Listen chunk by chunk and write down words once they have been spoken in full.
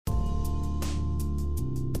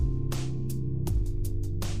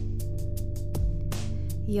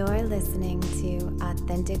You're listening to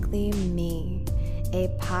Authentically Me, a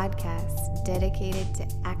podcast dedicated to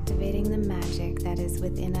activating the magic that is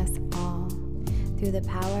within us all through the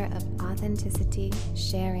power of authenticity,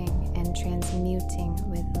 sharing, and transmuting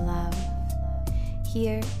with love.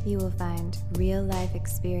 Here you will find real-life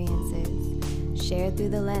experiences shared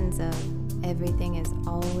through the lens of everything is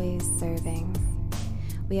always serving.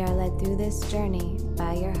 We are led through this journey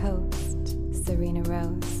by your host, Serena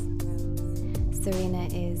Rose. Serena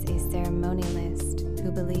is a ceremonialist who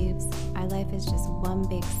believes our life is just one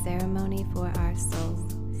big ceremony for our soul.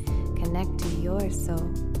 Connect to your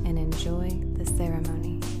soul and enjoy the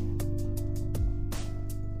ceremony.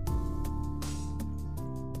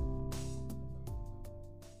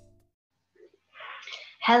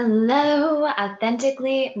 Hello,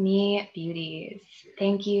 Authentically Me beauties.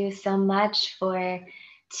 Thank you so much for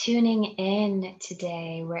tuning in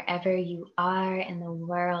today, wherever you are in the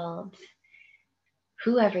world.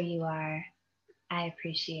 Whoever you are, I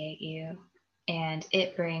appreciate you. And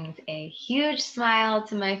it brings a huge smile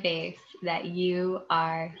to my face that you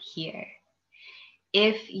are here.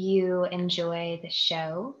 If you enjoy the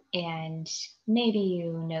show, and maybe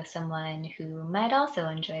you know someone who might also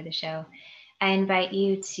enjoy the show, I invite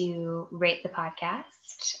you to rate the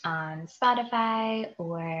podcast on Spotify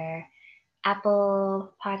or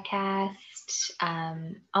Apple Podcast.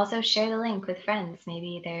 Also share the link with friends.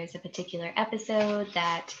 Maybe there's a particular episode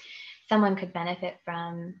that someone could benefit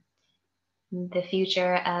from. The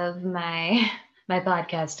future of my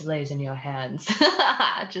podcast lays in your hands.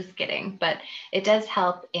 Just kidding. But it does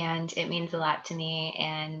help and it means a lot to me.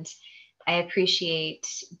 And I appreciate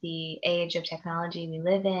the age of technology we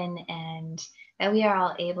live in and that we are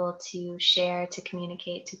all able to share, to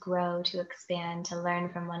communicate, to grow, to expand, to learn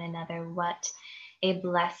from one another. What a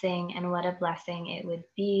blessing, and what a blessing it would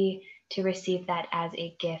be to receive that as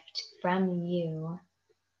a gift from you.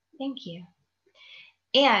 Thank you.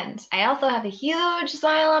 And I also have a huge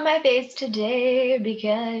smile on my face today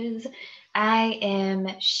because I am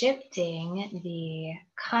shifting the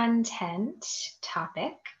content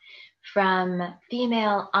topic from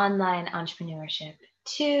female online entrepreneurship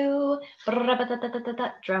to,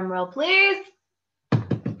 drum roll please,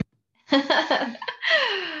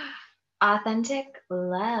 authentic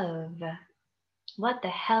love. What the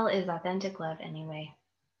hell is authentic love anyway?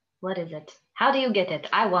 What is it? How do you get it?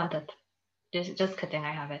 I want it. Just kidding,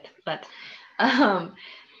 I have it. But,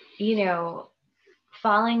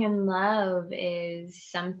 falling in love is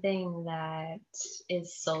something that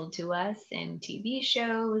is sold to us in TV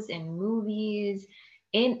shows, in movies,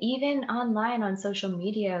 and even online on social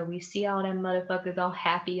media. We see all them motherfuckers all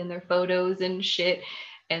happy in their photos and shit.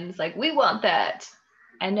 And it's like, we want that.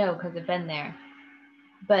 I know, because I've been there.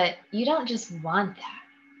 But you don't just want that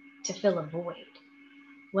to fill a void.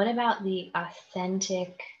 What about the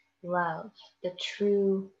authentic love, the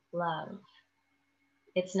true love?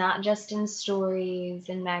 It's not just in stories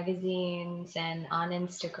and magazines and on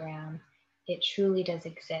Instagram. It truly does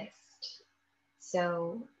exist.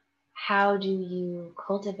 So how do you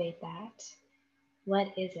cultivate that? What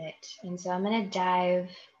is it? And so I'm going to dive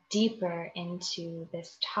deeper into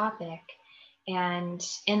this topic. And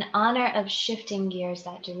in honor of shifting gears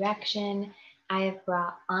that direction, I have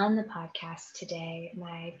brought on the podcast today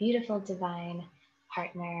my beautiful divine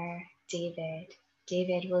partner, David.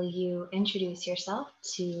 David, will you introduce yourself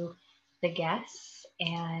to the guests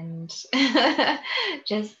and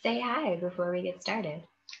just say hi before we get started?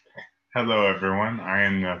 Hello, everyone. I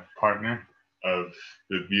am the partner of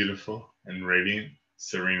the beautiful and radiant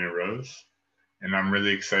Serena Rose, and I'm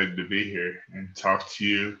really excited to be here and talk to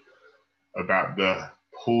you about the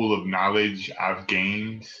pool of knowledge I've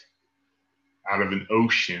gained out of an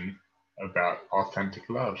ocean about authentic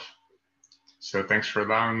love. So thanks for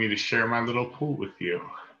allowing me to share my little pool with you.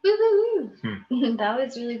 Woo-hoo-hoo. That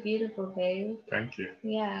was really beautiful, babe. Thank you.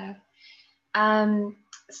 Yeah.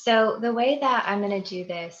 So the way that I'm going to do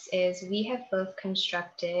this is we have both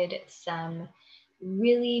constructed some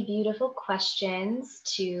really beautiful questions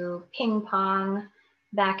to ping pong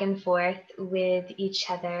back and forth with each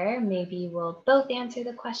other. Maybe we'll both answer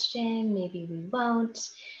the question, maybe we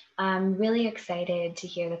won't. I'm really excited to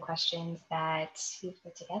hear the questions that we've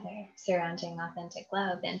put together surrounding authentic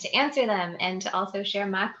love and to answer them and to also share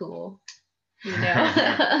my pool.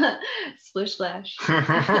 Splish splash.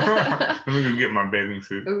 Let me go get my bathing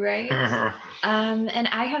suit. Right. And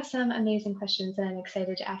I have some amazing questions that I'm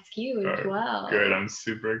excited to ask you as well. Good. I'm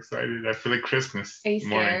super excited. I feel like Christmas. Are you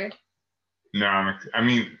scared? No,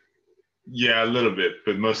 yeah, a little bit,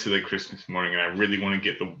 but mostly like Christmas morning. And I really want to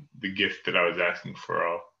get the gift that I was asking for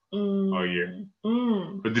all all year.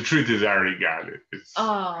 But the truth is, I already got it.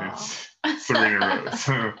 It's Serena Rose.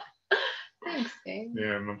 Thanks, babe.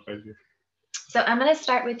 Yeah, my pleasure. So I'm going to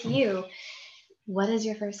start with you. What is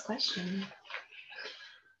your first question?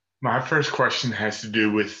 My first question has to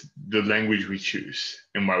do with the language we choose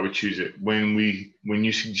and why we choose it. When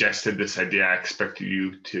you suggested this idea, I expected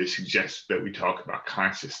you to suggest that we talk about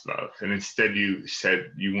conscious love. And instead you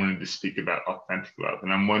said you wanted to speak about authentic love.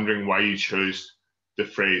 And I'm wondering why you chose the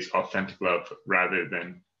phrase authentic love rather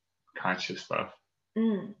than conscious love.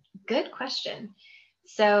 Good question.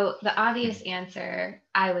 So the obvious answer,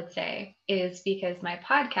 I would say, is because my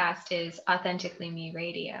podcast is Authentically Me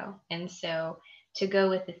Radio. And so to go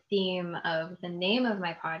with the theme of the name of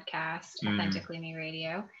my podcast, Authentically Me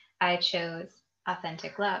Radio, I chose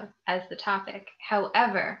authentic love as the topic.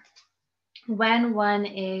 However, when one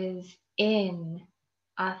is in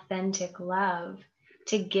authentic love,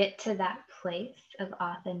 to get to that place of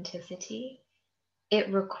authenticity,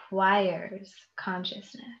 it requires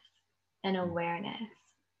consciousness and awareness.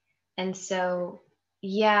 And so,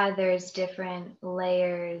 yeah, there's different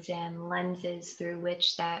layers and lenses through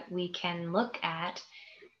which that we can look at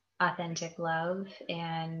authentic love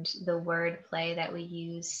and the wordplay that we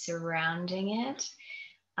use surrounding it.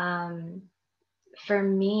 For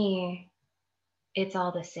me, it's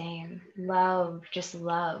all the same. Love, just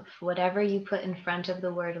love. Whatever you put in front of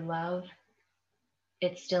the word love,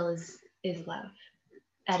 it still is love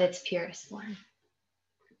at its purest form.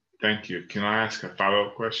 Thank you. Can I ask a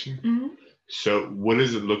follow-up question? So what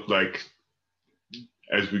does it look like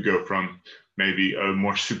as we go from maybe a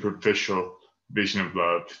more superficial vision of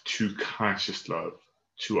love to conscious love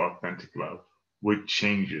to authentic love? What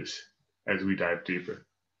changes as we dive deeper?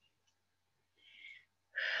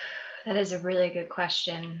 That is a really good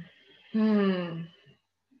question.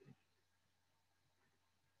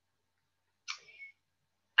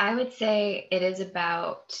 I would say it is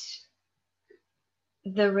about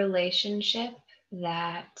the relationship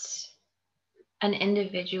that an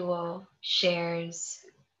individual shares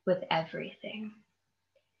with everything,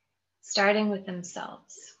 starting with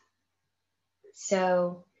themselves.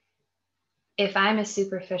 So if I'm a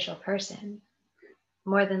superficial person,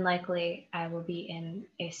 more than likely I will be in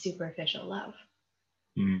a superficial love.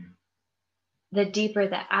 The deeper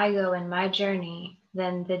that I go in my journey,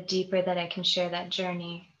 then the deeper that I can share that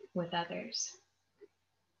journey with others.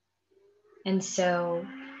 And so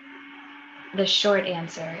the short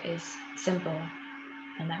answer is simple,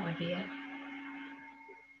 and that would be it.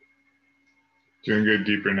 Do you want to go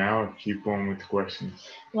deeper now or keep going with the questions?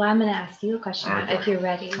 Well, I'm going to ask you a question if you're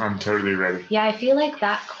ready. I'm totally ready. Yeah, I feel like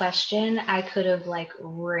that question, I could have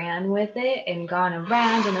ran with it and gone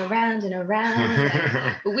around and around and around.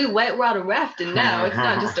 But we whitewater rafting now. It's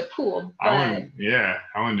not just a pool. But I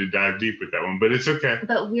wanted to dive deep with that one, but it's okay.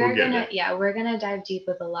 But we're gonna dive deep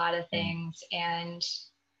with a lot of things. And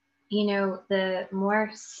the more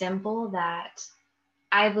simple that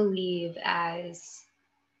I believe as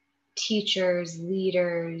teachers,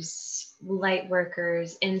 leaders, light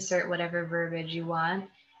workers, insert whatever verbiage you want,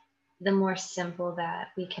 the more simple that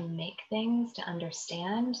we can make things to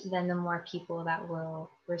understand, then the more people that will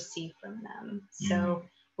receive from them. So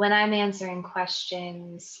when I'm answering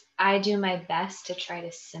questions, I do my best to try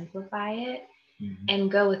to simplify it and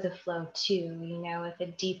go with the flow too. If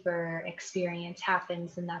a deeper experience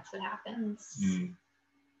happens, then that's what happens.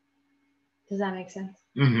 Does that make sense?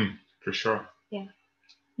 For sure. Yeah.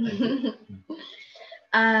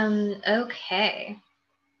 Okay.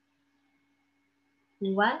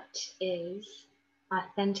 What is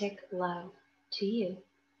authentic love to you?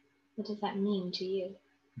 What does that mean to you?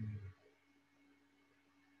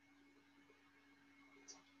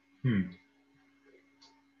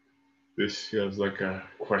 This feels like a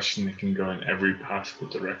question that can go in every possible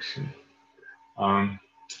direction.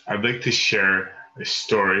 I'd like to share a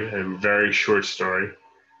story, a very short story,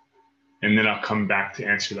 and then I'll come back to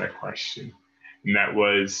answer that question. And that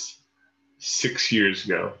was 6 years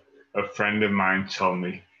ago, a friend of mine told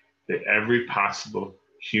me that every possible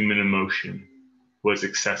human emotion was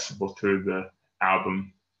accessible through the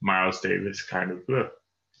album Miles Davis, Kind of Blue.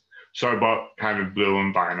 So I bought Kind of Blue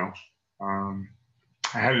on vinyl.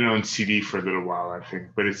 I had it on CD for a little while, I think,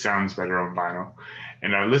 but it sounds better on vinyl.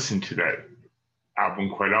 And I listen to that album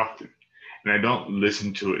quite often. And I don't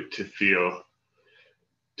listen to it to feel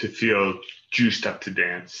juiced up to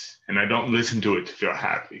dance. And I don't listen to it to feel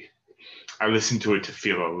happy. I listen to it to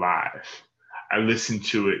feel alive. I listen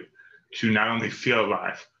to it to not only feel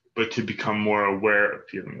alive, but to become more aware of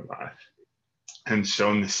feeling alive. And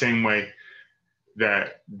so in the same way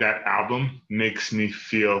that album makes me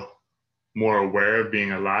feel more aware of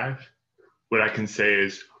being alive, what I can say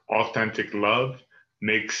is authentic love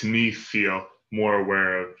makes me feel more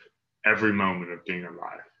aware of every moment of being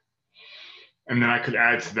alive. And then I could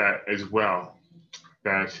add to that as well,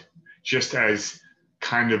 that just as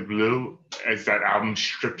Kind of Blue, as that album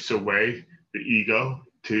strips away the ego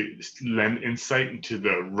to lend insight into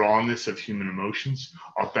the rawness of human emotions,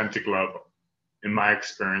 authentic love, in my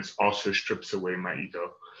experience, also strips away my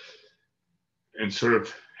ego and sort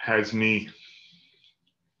of has me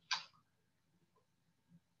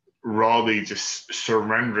rawly just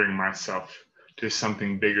surrendering myself to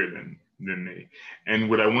something bigger than me. And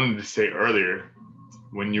what I wanted to say earlier,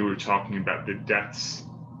 when you were talking about the depths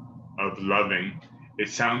of loving, it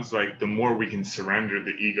sounds like the more we can surrender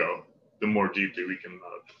the ego, the more deeply we can love.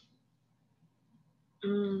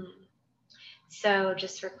 So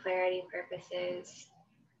just for clarity purposes,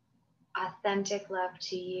 authentic love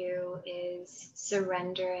to you is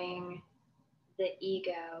surrendering the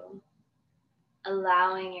ego,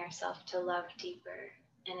 allowing yourself to love deeper,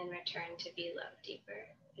 and in return to be loved deeper.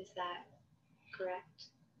 Is that correct?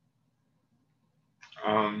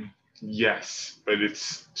 Yes, but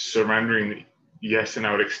it's surrendering. Yes, and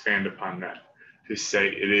I would expand upon that to say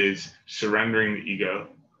it is surrendering the ego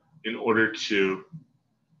in order to,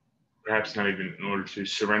 perhaps not even in order to,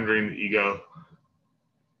 surrendering the ego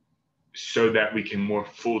so that we can more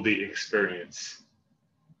fully experience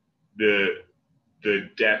the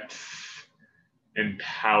depth and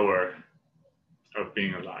power of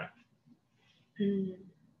being alive.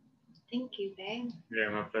 Thank you, babe. Yeah,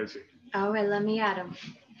 my pleasure. All right, let me add them.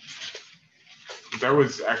 That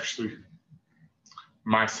was actually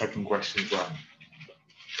my second question as well.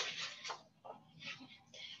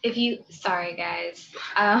 Sorry guys,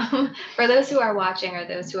 for those who are watching or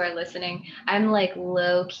those who are listening, I'm like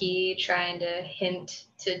low key trying to hint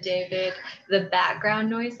to David the background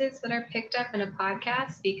noises that are picked up in a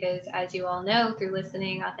podcast, because as you all know through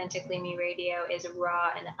listening, Authentically Me Radio is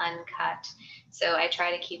raw and uncut. So I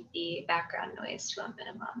try to keep the background noise to a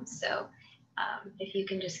minimum. So if you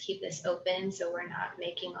can just keep this open so we're not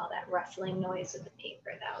making all that rustling noise with the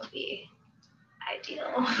paper, that would be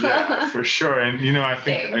ideal. Yeah, for sure. And I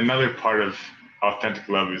think another part of authentic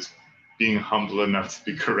love is being humble enough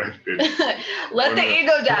to be corrected. Let the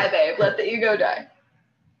ego die, babe. Let the ego die.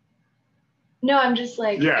 No, I'm just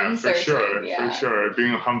like inserting. For sure.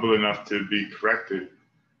 Being humble enough to be corrected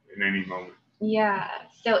in any moment. Yeah.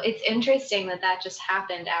 So it's interesting that just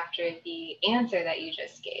happened after the answer that you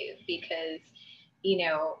just gave, because,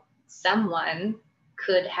 someone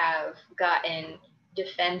could have gotten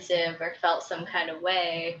defensive or felt some kind of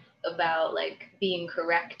way about like being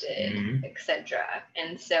corrected, etc.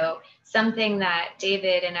 And so something that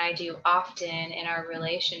David and I do often in our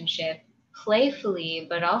relationship, playfully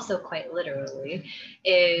but also quite literally,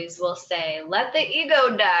 is we'll say, let the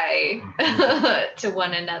ego die to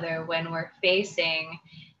one another when we're facing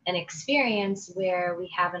an experience where we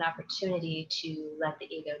have an opportunity to let the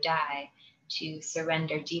ego die, to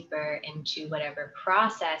surrender deeper into whatever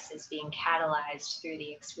process is being catalyzed through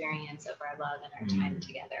the experience of our love and our time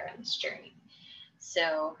together on this journey.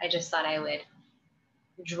 So I just thought I would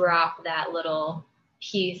drop that little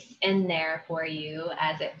piece in there for you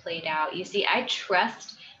as it played out. You see, I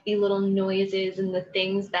trust the little noises and the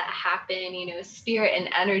things that happen, spirit and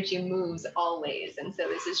energy moves always. And so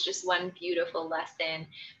this is just one beautiful lesson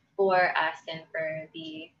for us and for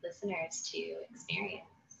the listeners to experience.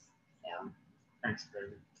 So thanks,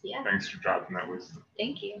 baby. Yeah. Thanks for dropping that wisdom.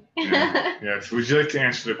 Thank you. Yeah. So would you like to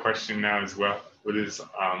answer the question now as well? What is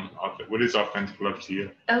authentic love to you?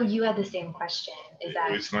 Oh, you had the same question.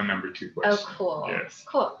 It's my number 2 question. Oh, cool. Yes.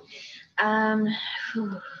 Cool.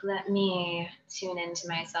 Let me tune into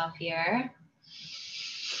myself here.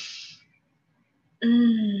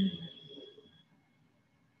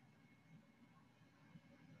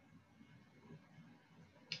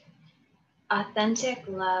 Authentic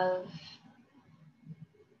love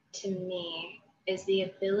to me is the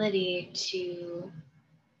ability to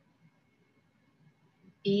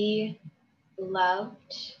be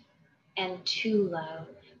loved and to love.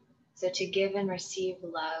 So to give and receive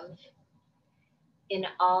love in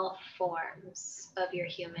all forms of your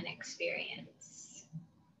human experience.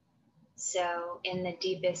 So in the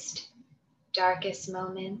deepest, darkest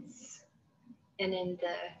moments, and in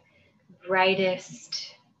the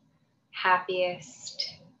brightest,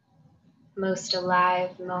 happiest, most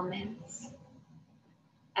alive moments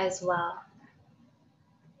as well.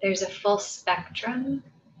 There's a full spectrum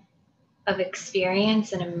of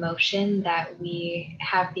experience and emotion that we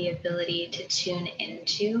have the ability to tune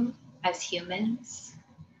into as humans.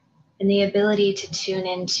 And the ability to tune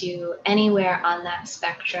into anywhere on that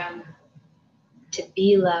spectrum to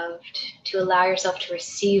be loved, to allow yourself to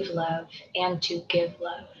receive love, and to give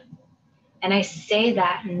love. And I say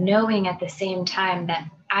that knowing at the same time that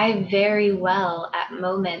I very well, at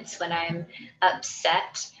moments when I'm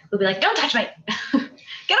upset, will be like, don't touch me.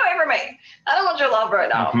 Get away from me. I don't want your love right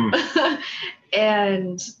now. Mm-hmm.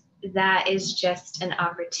 And that is just an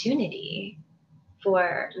opportunity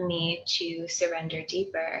for me to surrender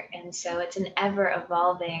deeper. And so it's an ever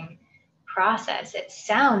evolving process. It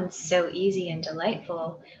sounds so easy and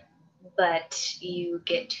delightful, but you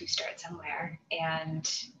get to start somewhere. And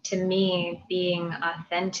to me, being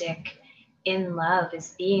authentic in love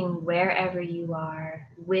is being wherever you are,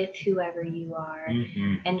 with whoever you are,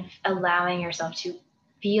 mm-hmm. and allowing yourself to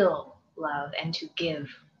feel love and to give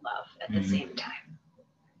love at the same time.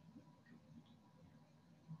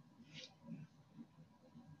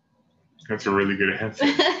 That's a really good answer.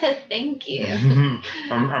 Thank you.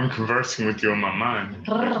 I'm conversing with you in my mind.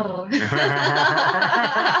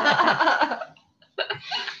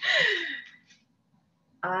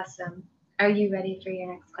 Awesome. Are you ready for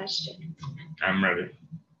your next question? I'm ready.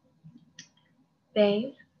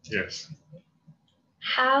 Babe? Yes.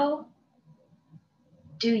 How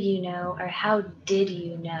do you know, or how did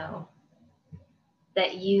you know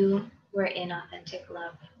that you were in authentic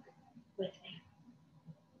love with me?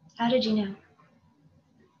 How did you know?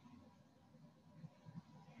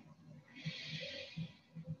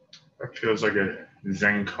 That feels like a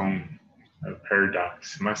Zen koan, a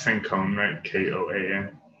paradox. Am I saying koan right?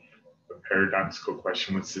 Koan. A paradoxical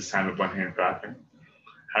question. What's the sign of one hand clapping?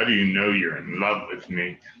 How do you know you're in love with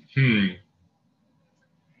me?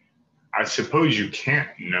 I suppose you can't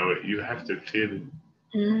know it. You have to feel it.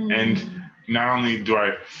 And not only do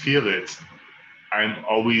I feel it, I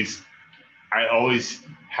always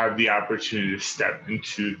have the opportunity to step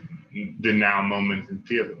into the now moment and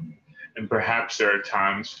feel it. And perhaps there are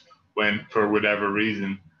times when, for whatever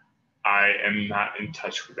reason, I am not in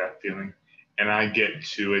touch with that feeling. And I get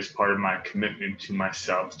to, as part of my commitment to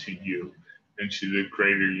myself, to you, and to the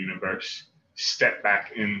greater universe, step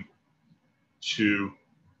back into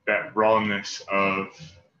that rawness of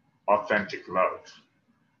authentic love.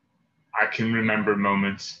 I can remember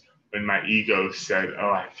moments when my ego said,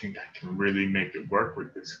 oh, I think I can really make it work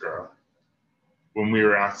with this girl. When we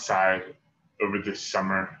were outside over this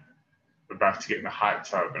summer, about to get in the hot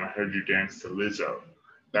tub, and I heard you dance to Lizzo,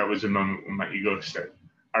 that was a moment when my ego said,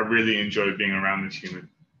 I really enjoy being around this human.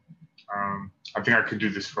 I think I could do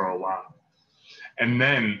this for a while. And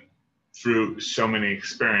then through so many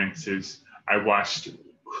experiences, I watched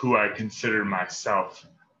who I consider myself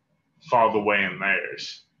fall away in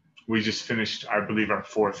layers. We just finished, I believe, our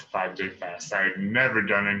 4th 5-day fast. I had never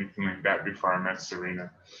done anything like that before I met Serena.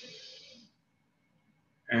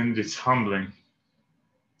 And it's humbling.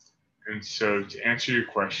 And so to answer your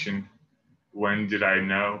question, when did I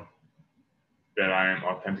know that I am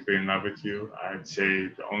authentically in love with you? I'd say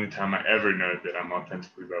the only time I ever know that I'm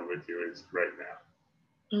authentically in love with you is right now.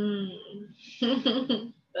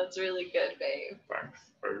 That's really good, babe. Thanks,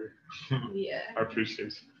 baby. Yeah. I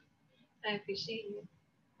appreciate you. I appreciate you.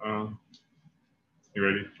 You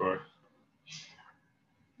ready for it?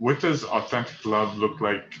 What does authentic love look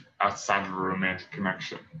like outside of a romantic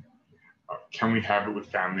connection? Can we have it with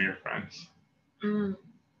family or friends? Mm-hmm.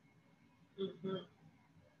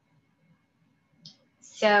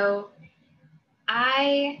 So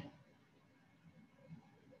I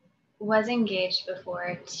was engaged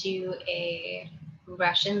before to a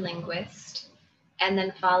Russian linguist, and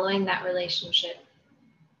then following that relationship,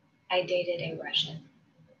 I dated a Russian.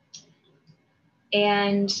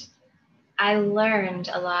 And I learned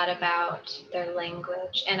a lot about their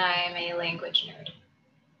language, and I am a language nerd.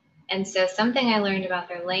 And so something I learned about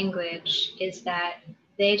their language is that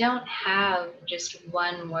they don't have just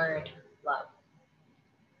one word, love.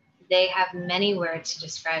 They have many words to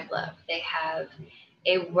describe love. They have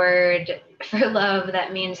a word for love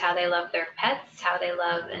that means how they love their pets, how they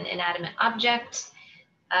love an inanimate object,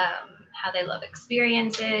 how they love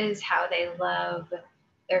experiences, how they love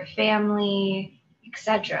their family,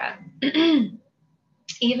 etc.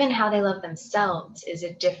 Even how they love themselves is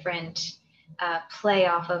a different play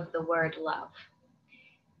off of the word love.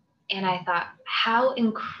 And I thought, how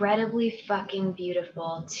incredibly fucking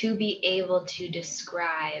beautiful to be able to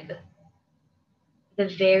describe the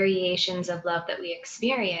variations of love that we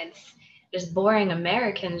experience. Just boring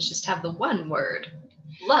Americans just have the one word,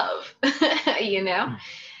 love, you know?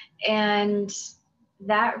 And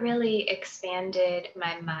that really expanded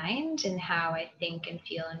my mind and how I think and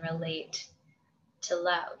feel and relate to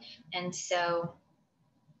love. And so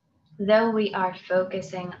though we are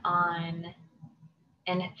focusing on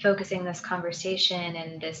and focusing this conversation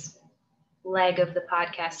and this leg of the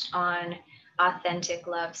podcast on authentic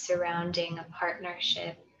love surrounding a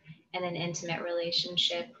partnership and an intimate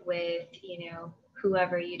relationship with,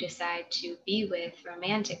 whoever you decide to be with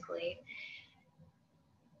romantically,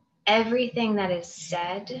 everything that is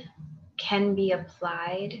said can be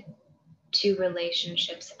applied to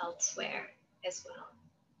relationships elsewhere as well.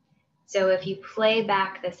 So if you play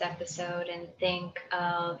back this episode and think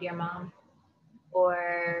of your mom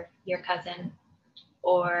or your cousin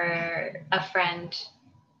or a friend,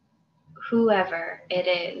 whoever it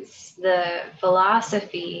is, the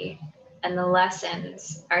philosophy and the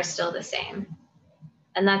lessons are still the same.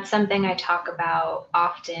 And that's something I talk about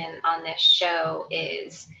often on this show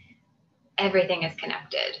is everything is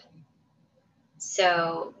connected.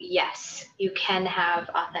 So yes, you can have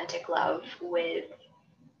authentic love with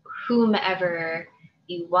whomever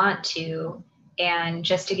you want to. And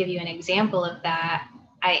just to give you an example of that,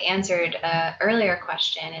 I answered an earlier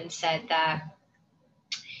question and said that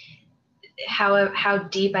how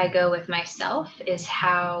deep I go with myself is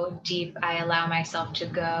how deep I allow myself to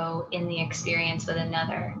go in the experience with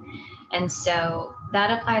another. And so that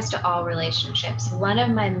applies to all relationships. One of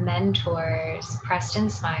my mentors, Preston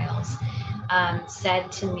Smiles,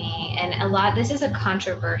 said to me, and this is a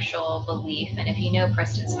controversial belief, and if you know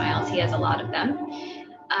Preston Smiles, he has a lot of them.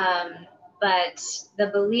 But the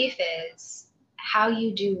belief is how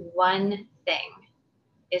you do one thing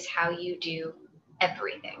is how you do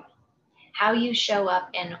everything. How you show up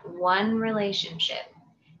in one relationship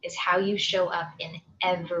is how you show up in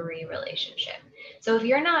every relationship. So if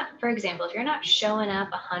you're not, for example, if you're not showing up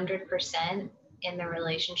 100% in the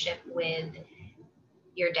relationship with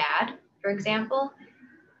your dad, for example,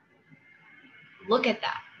 look at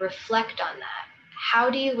that, reflect on that. How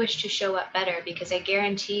do you wish to show up better? Because I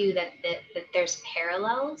guarantee you that there's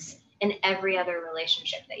parallels in every other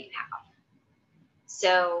relationship that you have.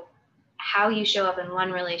 So how you show up in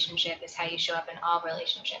one relationship is how you show up in all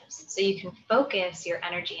relationships. So you can focus your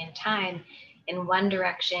energy and time in one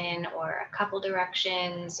direction or a couple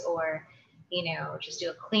directions, or, just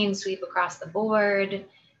do a clean sweep across the board.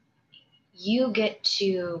 You get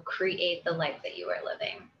to create the life that you are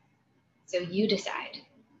living. So you decide.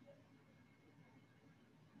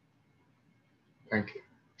 Thank you.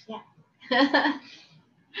 Yeah.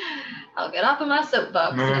 I'll get off of my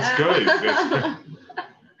soapbox. No, that's good. That's good.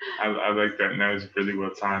 I like that. And that was really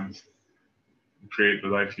well timed. Create the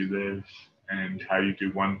life you live, and how you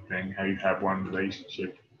do one thing, how you have one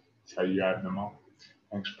relationship, it's how you have them all.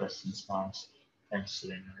 Thanks, Preston Smiles. Thanks,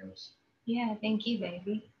 Serena Rose. Yeah, thank you,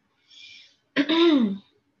 baby.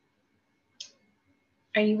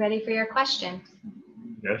 Are you ready for your question?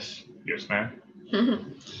 Yes, ma'am.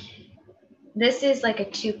 This is like a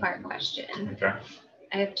 2-part question. Okay.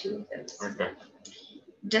 I have 2 of those. Okay.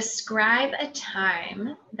 Describe a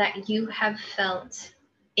time that you have felt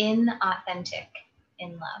inauthentic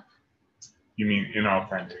in love. You mean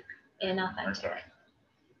inauthentic? Inauthentic. Okay.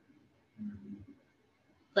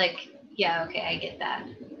 Like, yeah, okay, I get that.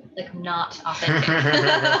 Like, not authentic.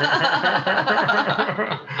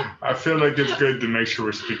 I feel like it's good to make sure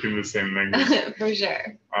we're speaking the same language. For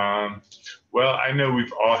sure. Well, I know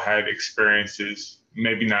we've all had experiences,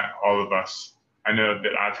 maybe not all of us. I know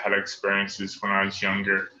that I've had experiences when I was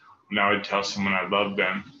younger, when I would tell someone I loved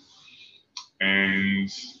them. And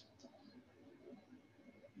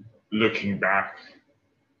looking back,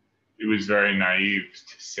 it was very naive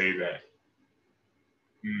to say that.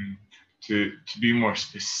 To be more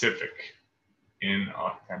specific in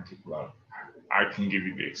authentic love, I can give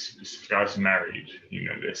you the specific. I was married, you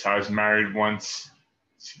know this. I was married once.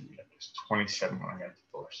 I was 27 when I got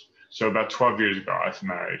divorced. So about 12 years ago, I was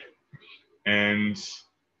married. And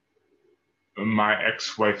my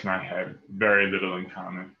ex-wife and I had very little in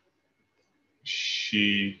common.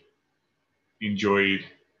 She enjoyed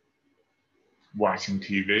watching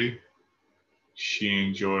TV. She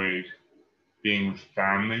enjoyed being with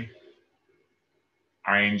family.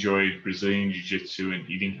 I enjoyed Brazilian Jiu-Jitsu and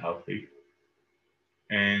eating healthy.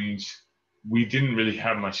 And we didn't really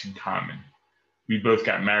have much in common. We both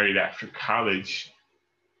got married after college.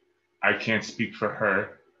 I can't speak for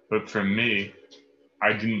her, but for me,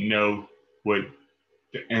 I didn't know what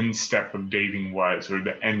the end step of dating was, or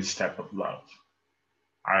the end step of love.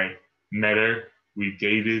 I met her, we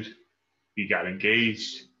dated, we got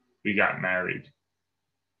engaged, we got married.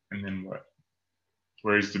 And then what?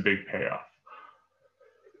 Where's the big payoff?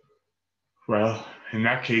 Well, in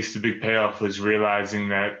that case, the big payoff was realizing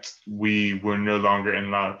that we were no longer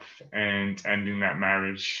in love and ending that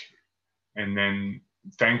marriage. And then,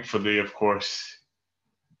 thankfully, of course,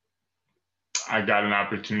 I got an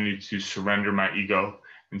opportunity to surrender my ego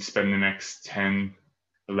and spend the next 10,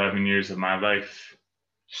 11 years of my life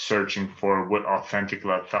searching for what authentic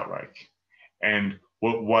love felt like and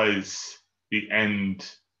what was the end,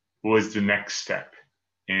 what was the next step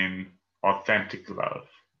in authentic love.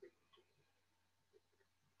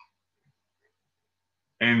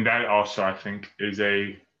 And that also, I think, is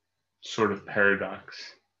a sort of paradox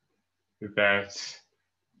that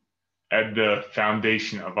at the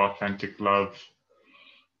foundation of authentic love,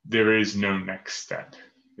 there is no next step.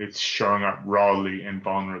 It's showing up rawly and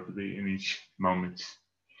vulnerably in each moment.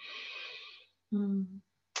 And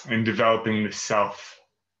developing the self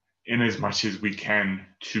in as much as we can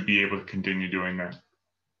to be able to continue doing that.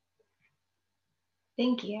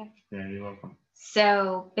 Thank you. Yeah, you're welcome.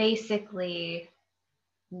 So basically,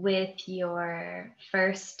 with your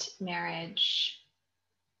first marriage,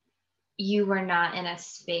 you were not in a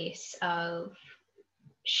space of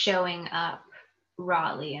showing up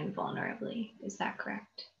rawly and vulnerably. Is that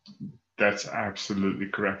correct? That's absolutely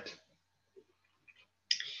correct.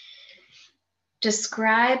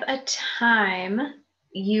 Describe a time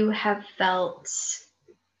you have felt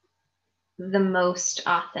the most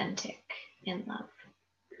authentic in love.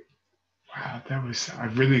 Wow, I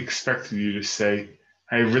really expected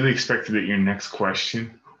that your next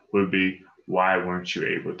question would be, why weren't you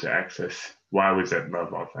able to access? Why was that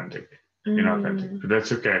love authentic? Inauthentic, but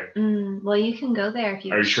that's okay. Well, you can go there if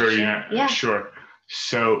you. Are you sure you're not? Yeah. Sure.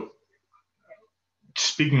 So,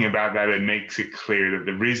 speaking about that, it makes it clear that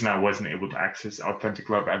the reason I wasn't able to access authentic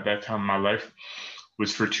love at that time in my life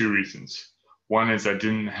was for two reasons. One is I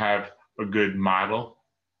didn't have a good model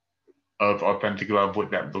of authentic love,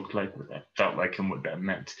 what that looked like, what that felt like, and what that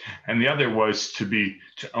meant. And the other was to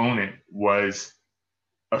own it was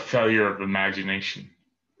a failure of imagination.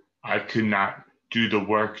 I could not do the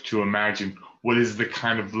work to imagine what is the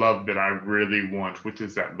kind of love that I really want. What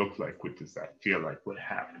does that look like? What does that feel like? What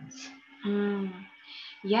happens?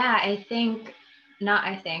 Yeah,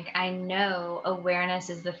 I know awareness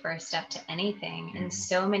is the first step to anything. And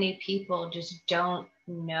so many people just don't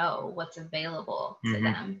know what's available to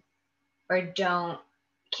them, or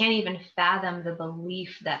can't even fathom the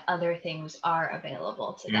belief that other things are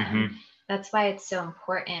available to them. That's why it's so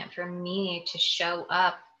important for me to show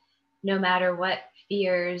up no matter what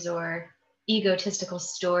fears or egotistical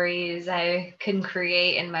stories I can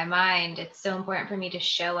create in my mind. It's so important for me to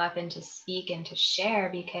show up and to speak and to share,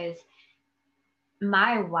 because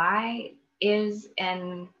my why is,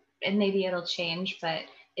 and maybe it'll change, but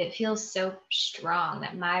it feels so strong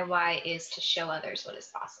that my why is to show others what is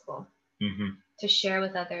possible, to share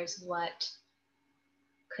with others what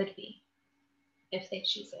could be if they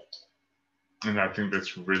choose it. And I think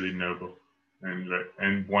that's really noble,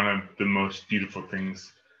 and one of the most beautiful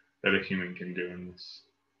things that a human can do in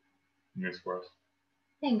this world.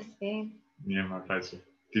 Thanks, babe. Yeah, my pleasure.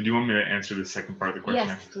 Did you want me to answer the second part of the question?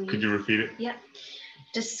 Yes, please. Could you repeat it? Yep.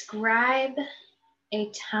 Describe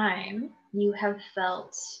a time you have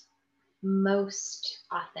felt most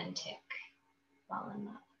authentic while in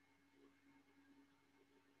love.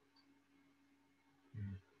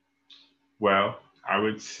 Well, I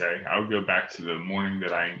would say I would go back to the morning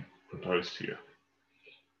that I proposed to you.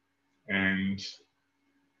 And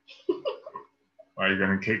are you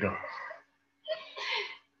going to kick off?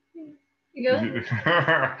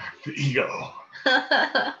 The ego.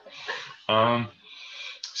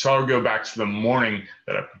 So I'll go back to the morning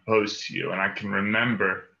that I proposed to you, and I can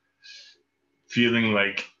remember feeling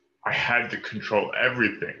like I had to control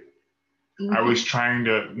everything. I was trying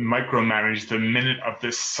to micromanage the minute of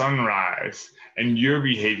the sunrise and your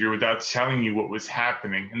behavior without telling you what was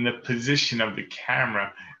happening, and the position of the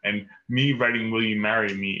camera, and me writing "Will you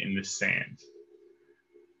marry me" in the sand.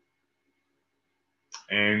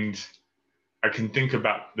 And I can think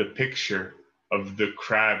about the picture of the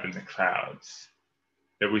crab in the clouds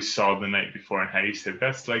that we saw the night before, and how you said,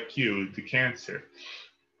 that's like you, the Cancer.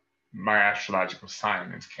 My astrological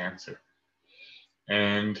sign is Cancer.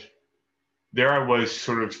 And there I was,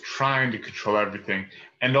 sort of trying to control everything,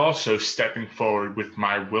 and also stepping forward with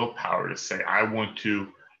my willpower to say, I want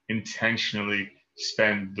to intentionally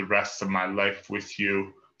spend the rest of my life with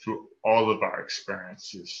you through all of our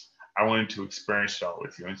experiences. I wanted to experience it all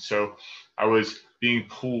with you. And so I was being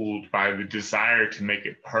pulled by the desire to make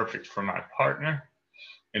it perfect for my partner,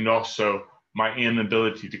 and also my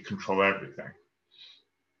inability to control everything.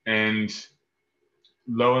 And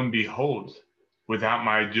lo and behold, without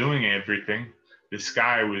my doing everything, the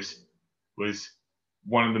sky was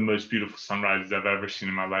one of the most beautiful sunrises I've ever seen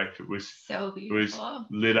in my life. It was so beautiful. It was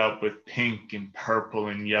lit up with pink and purple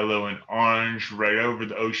and yellow and orange right over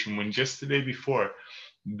the ocean, when just the day before,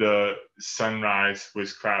 the sunrise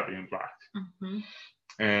was cloudy and black.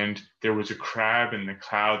 and there was a crab in the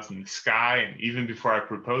clouds in the sky. And even before I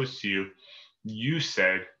proposed to you, you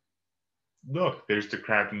said, look, there's the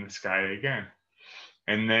crab in the sky again.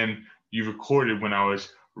 And then you recorded when I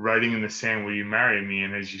was writing in the sand, will you marry me?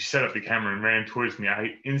 And as you set up the camera and ran towards me,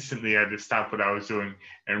 I instantly had to stop what I was doing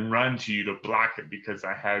and run to you to block it, because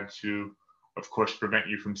I had to, of course, prevent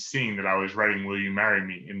you from seeing that I was writing, will you marry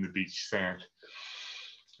me, in the beach sand.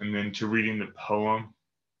 And then to reading the poem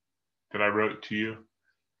that I wrote to you,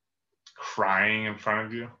 crying in front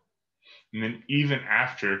of you. And then even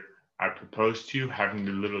after I proposed to you, having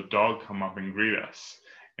the little dog come up and greet us.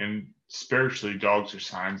 And spiritually, dogs are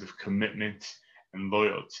signs of commitment and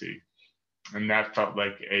loyalty. And that felt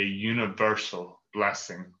like a universal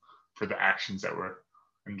blessing for the actions that were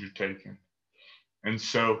undertaken. And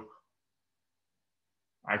so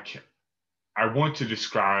I want to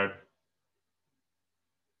describe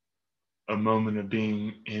a moment of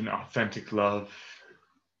being in authentic love.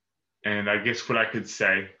 And I guess what I could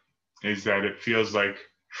say is that it feels like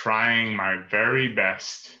trying my very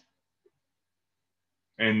best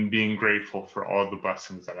and being grateful for all the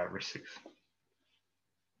blessings that I receive.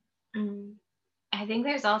 I think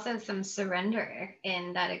there's also some surrender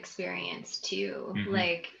in that experience too. Mm-hmm.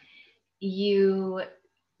 Like, you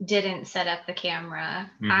didn't set up the camera.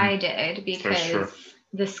 Mm-hmm. I did, because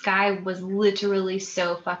the sky was literally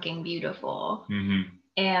so fucking beautiful. Mm-hmm.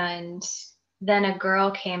 And then a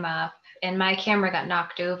girl came up, and my camera got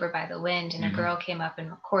knocked over by the wind, and Mm-hmm. a girl came up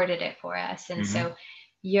and recorded it for us. And Mm-hmm. so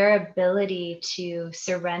your ability to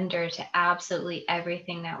surrender to absolutely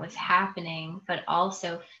everything that was happening, but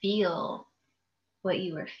also feel what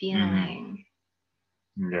you were feeling.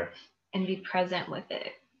 Mm-hmm. Yes. And be present with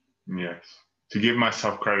it. Yes. To give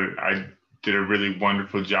myself credit, I did a really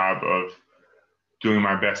wonderful job of doing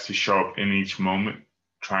my best to show up in each moment,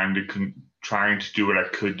 trying to do what I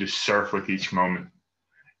could to surf with each moment.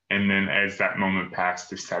 And then as that moment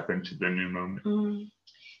passed, to step into the new moment. Mm.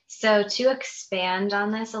 So to expand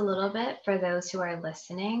on this a little bit for those who are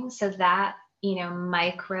listening, so that,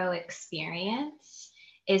 micro experience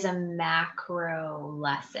is a macro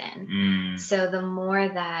lesson. So the more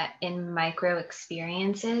that in micro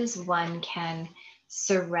experiences, one can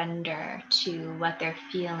surrender to what they're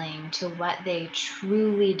feeling, to what they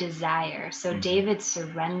truly desire. So David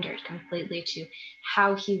surrendered completely to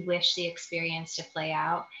how he wished the experience to play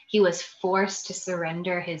out. He was forced to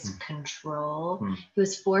surrender his control. He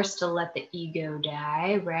was forced to let the ego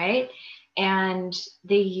die, right? And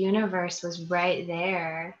the universe was right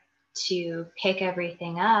there to pick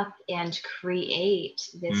everything up and create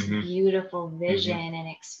this beautiful vision and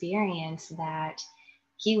experience that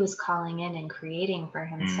he was calling in and creating for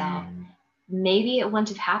himself. Maybe it wouldn't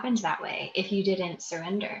have happened that way if you didn't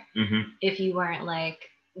surrender. If you weren't like,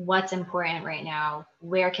 what's important right now?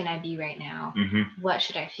 Where can I be right now? What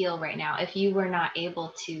should I feel right now? If you were not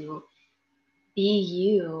able to be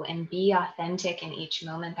you and be authentic in each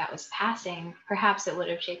moment that was passing, perhaps it would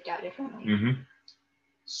have shaped out differently.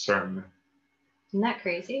 Certainly. Isn't that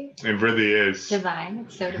crazy? It really is. Divine.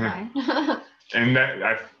 It's so divine. And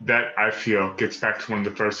that I feel gets back to one of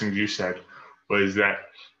the first things you said, was that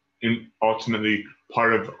ultimately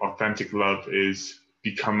part of authentic love is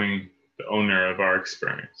becoming the owner of our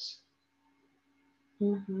experience.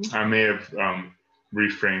 I may have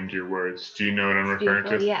reframed your words. Do you know what I'm referring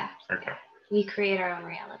to? Yeah. Okay. We create our own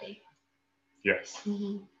reality. Yes.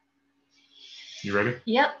 You ready?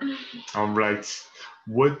 Yep. All right.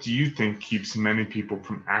 What do you think keeps many people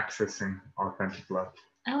from accessing authentic love?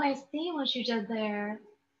 Oh, I see what you did there.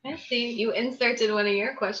 I see. You inserted one of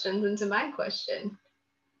your questions into my question.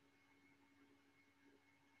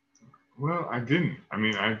 Well, I didn't. I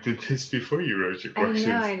mean, I did this before you wrote your questions.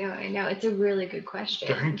 I know. It's a really good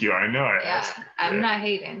question. Thank you. I know. I'm not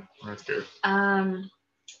hating. That's good. Can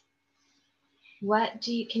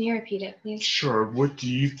you repeat it, please? Sure. What do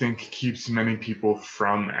you think keeps many people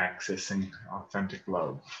from accessing authentic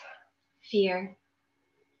love? Fear.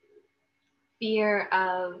 Fear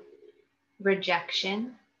of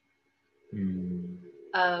rejection,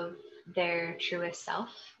 of their truest self,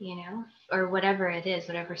 or whatever it is,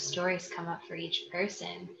 whatever stories come up for each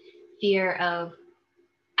person. Fear of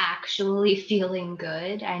actually feeling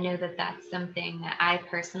good. I know that that's something that I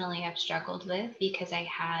personally have struggled with, because I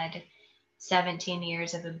had 17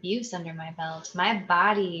 years of abuse under my belt. My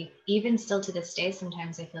body, even still to this day,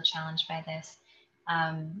 sometimes I feel challenged by this.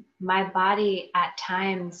 My body at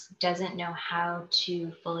times doesn't know how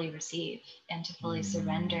to fully receive and to fully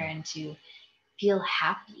surrender and to feel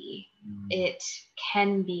happy. It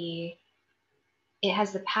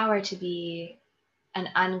has the power to be an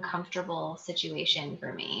uncomfortable situation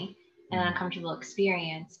for me an uncomfortable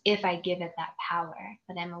experience if I give it that power.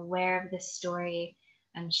 But I'm aware of this story,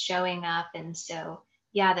 I'm showing up. And so,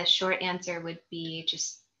 yeah, the short answer would be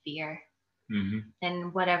just fear.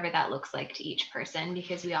 And whatever that looks like to each person,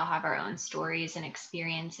 because we all have our own stories and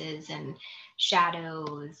experiences and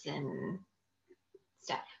shadows and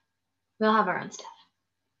stuff. We all have our own stuff.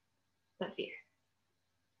 But fear.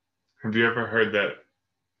 Have you ever heard that?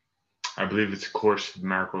 I believe it's a Course in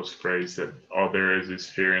Miracles phrase that all there is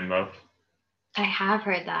fear and love. I have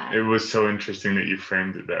heard that. It was so interesting that you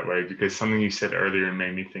framed it that way, because something you said earlier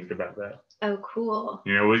made me think about that. Oh, cool.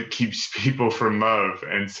 You know, what keeps people from love?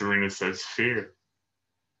 And Serena says fear.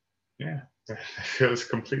 Yeah, that feels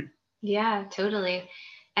complete. Yeah, totally.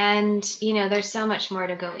 And, you know, there's so much more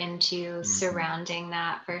to go into surrounding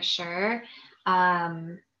that for sure.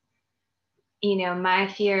 You know, my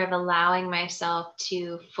fear of allowing myself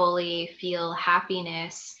to fully feel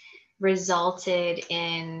happiness resulted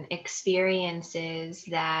in experiences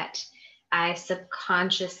that I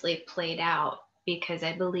subconsciously played out because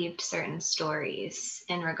I believed certain stories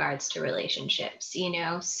in regards to relationships, you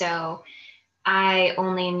know? So I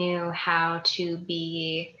only knew how to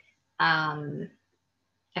be a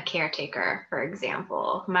caretaker, for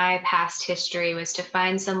example. My past history was to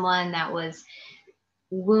find someone that was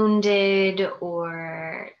wounded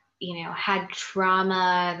or, you know, had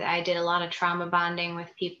trauma. I did a lot of trauma bonding with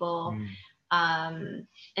people. And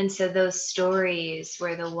so those stories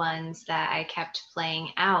were the ones that I kept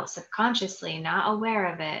playing out subconsciously, not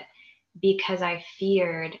aware of it, because I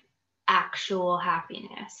feared actual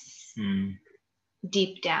happiness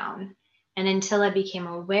deep down. And until I became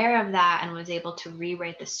aware of that and was able to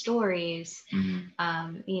rewrite the stories, you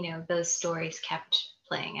know, those stories kept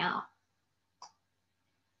playing out.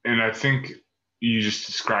 And I think you just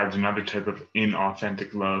described another type of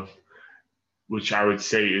inauthentic love, which I would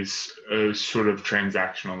say is a sort of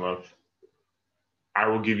transactional love. I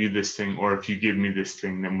will give you this thing, or if you give me this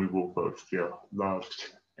thing, then we will both feel loved.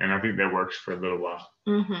 And I think that works for a little while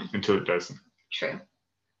until it doesn't. True.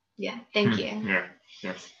 Yeah. Thank you. Yeah.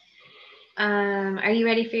 Yes. Are you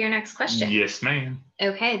ready for your next question? Yes, ma'am.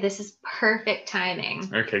 Okay. This is perfect timing.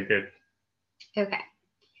 Okay, good. Okay.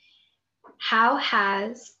 How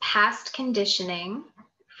has past conditioning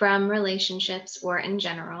from relationships or in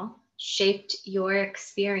general shaped your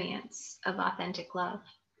experience of authentic love?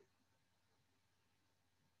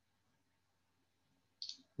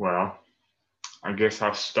 Well, I guess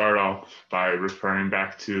I'll start off by referring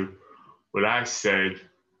back to what I said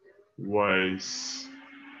was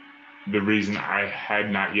the reason I had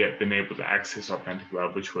not yet been able to access authentic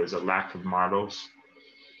love, which was a lack of models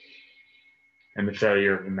and the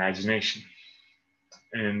failure of imagination.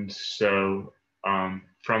 And so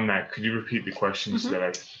from that, could you repeat the question so that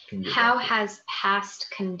I can get How has past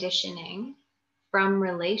conditioning from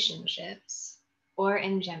relationships or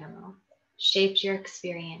in general shaped your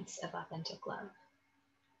experience of authentic love?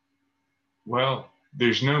 Well,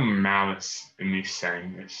 there's no malice in me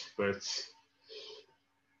saying this, but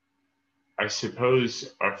I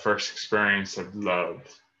suppose our first experience of love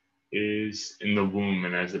is in the womb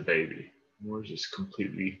and as a baby. We're just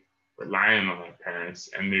completely reliant on our parents,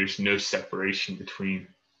 and there's no separation between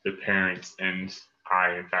the parents and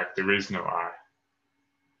I. In fact, there is no I.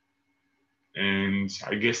 And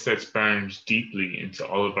I guess that's burned deeply into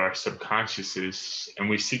all of our subconsciouses, and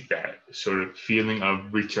we seek that sort of feeling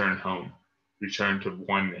of return home, return to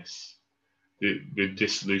oneness, the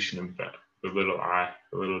dissolution of that, the little I,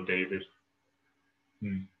 the little David.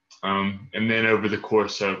 And then over the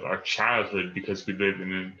course of our childhood, because we live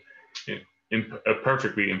in a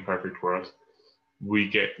perfectly imperfect world, we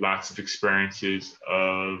get lots of experiences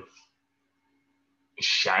of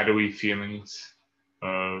shadowy feelings,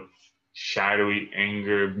 of shadowy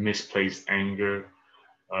anger, misplaced anger,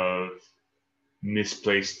 of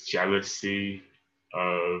misplaced jealousy,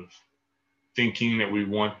 of thinking that we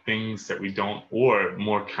want things that we don't, or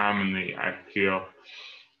more commonly, I feel,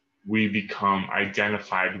 we become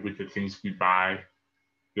identified with the things we buy,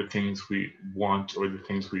 the things we want, or the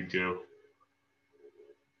things we do.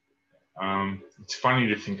 It's funny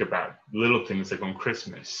to think about little things like on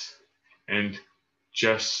Christmas, and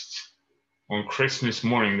just on Christmas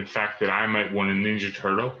morning, the fact that I might want a Ninja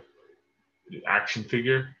Turtle action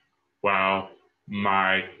figure, while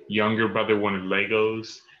my younger brother wanted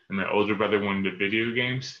Legos and my older brother wanted the video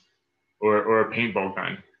games or a paintball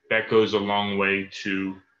gun. That goes a long way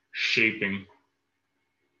to shaping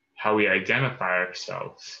how we identify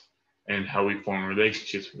ourselves and how we form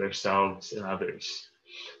relationships with ourselves and others.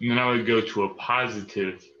 And then I would go to a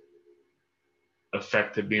positive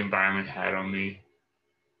effect that the environment had on me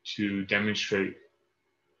to demonstrate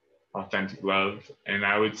authentic love. And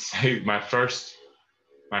I would say my first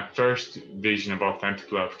vision of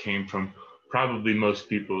authentic love came from probably most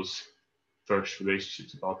people's first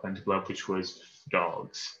relationships of authentic love, which was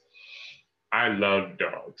dogs. I love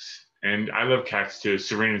dogs, and I love cats too.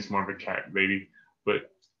 Serena's more of a cat lady,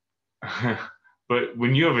 but but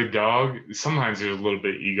when you have a dog, sometimes there's a little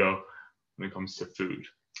bit of ego when it comes to food.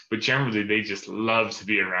 But generally, they just love to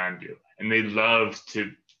be around you, and they love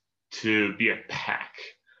to be a pack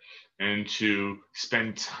and to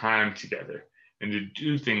spend time together and to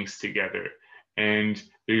do things together. And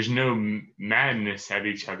there's no madness at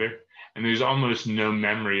each other. And there's almost no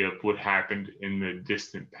memory of what happened in the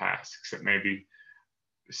distant past, except maybe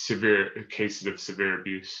severe cases of severe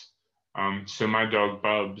abuse. So my dog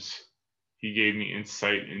Bubs, he gave me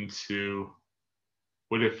insight into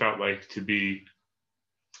what it felt like to be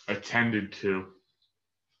attended to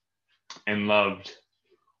and loved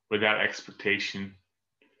without expectation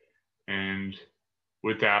and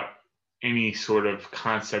without any sort of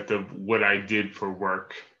concept of what I did for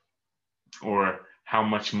work or how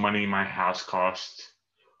much money my house cost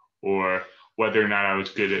or whether or not I was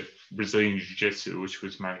good at Brazilian Jiu-Jitsu, which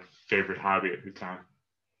was my favorite hobby at the time.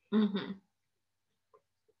 Mm-hmm.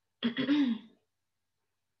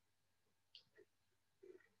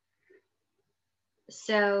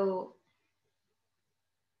 So,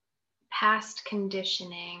 past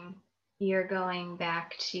conditioning, you're going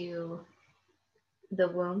back to the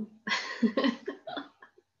womb.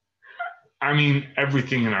 I mean,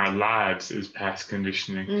 everything in our lives is past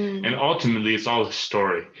conditioning. And ultimately, it's all a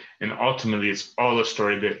story. And ultimately, it's all a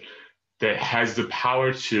story that has the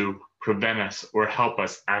power to prevent us or help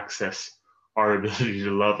us access our ability to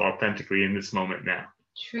love authentically in this moment now.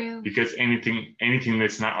 True. Because anything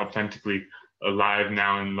that's not authentically alive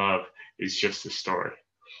now in love is just a story.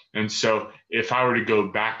 And so if I were to go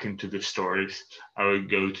back into the stories, I would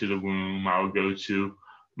go to the womb, I would go to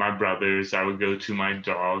my brothers, I would go to my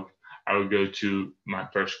dog, I would go to my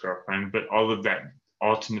first girlfriend, but all of that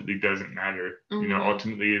ultimately doesn't matter. You know,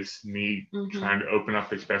 ultimately it's me trying to open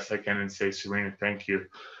up as best I can and say, Serena, thank you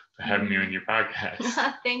for having me on your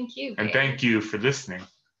podcast. Thank you, babe. And thank you for listening.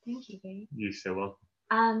 Thank you, babe. You're so welcome.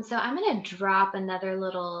 So I'm going to drop another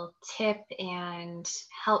little tip and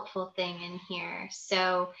helpful thing in here.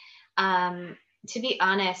 So to be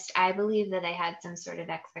honest, I believe that I had some sort of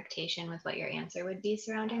expectation with what your answer would be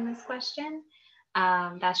surrounding this question.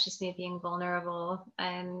 That's just me being vulnerable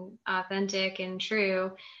and authentic and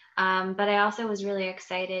true. But I also was really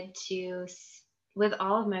excited with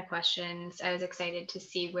all of my questions, I was excited to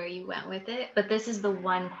see where you went with it. But this is the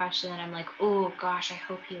one question that I'm like, oh gosh, I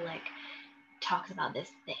hope he talks about this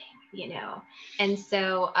thing, you know? And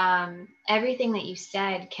so everything that you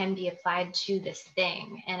said can be applied to this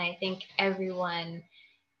thing. And I think everyone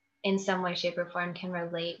in some way, shape, or form can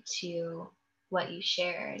relate to what you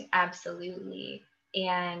shared. Absolutely.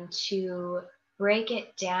 And to break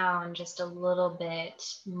it down just a little bit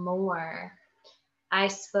more, I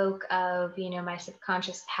spoke of, my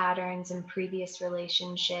subconscious patterns in previous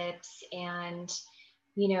relationships and,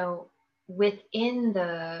 within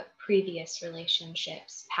the previous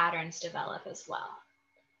relationships, patterns develop as well.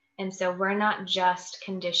 And so we're not just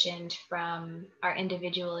conditioned from our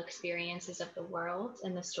individual experiences of the world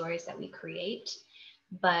and the stories that we create,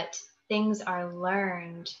 but things are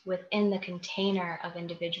learned within the container of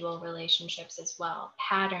individual relationships as well.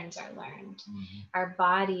 Patterns are learned. Mm-hmm. Our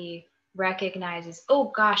body recognizes,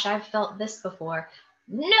 oh gosh, I've felt this before.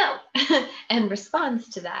 No, and responds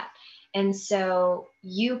to that. And so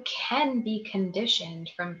you can be conditioned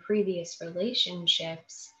from previous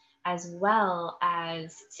relationships as well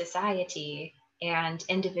as society and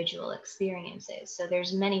individual experiences. So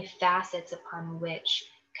there's many facets upon which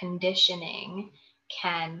conditioning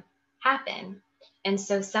can happen. And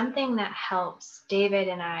so something that helps David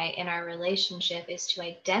and I in our relationship is to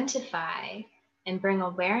identify and bring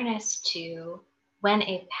awareness to when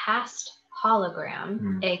a past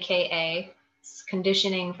hologram, aka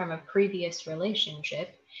conditioning from a previous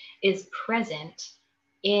relationship, is present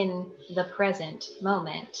in the present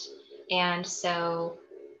moment. And so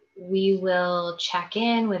we will check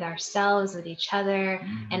in with ourselves, with each other.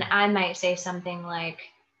 And I might say something like,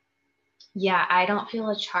 yeah, I don't feel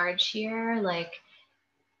a charge here. Like,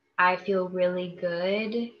 I feel really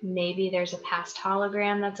good. Maybe there's a past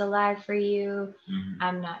hologram that's alive for you.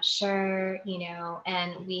 I'm not sure,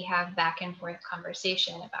 and we have back and forth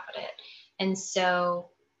conversation about it. And so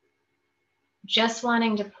just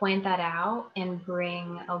wanting to point that out and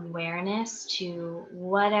bring awareness to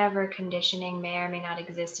whatever conditioning may or may not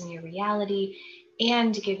exist in your reality,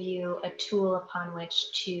 and to give you a tool upon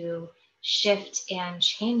which to shift and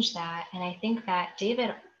change that. And I think that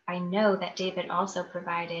David I know that David also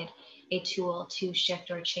provided a tool to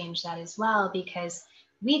shift or change that as well, because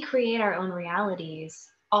we create our own realities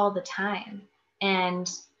all the time. And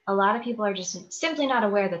a lot of people are just simply not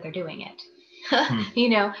aware that they're doing it.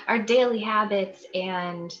 Our daily habits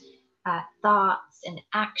and thoughts and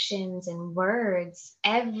actions and words,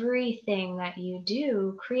 everything that you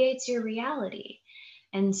do creates your reality.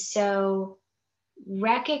 And so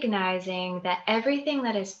recognizing that everything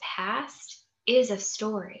that is past is a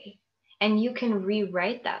story, and you can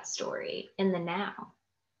rewrite that story in the now.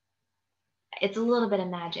 It's a little bit of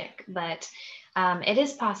magic, but it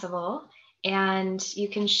is possible, and you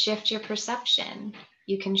can shift your perception,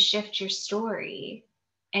 you can shift your story,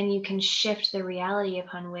 and you can shift the reality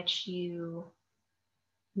upon which you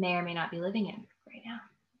may or may not be living in right now.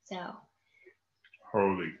 So,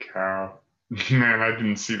 holy cow. Man, I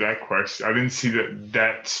didn't see that question. I didn't see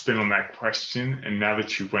that spin on that question. And now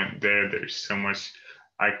that you went there, there's so much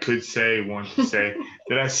I could say, want to say,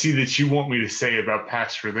 that I see that you want me to say about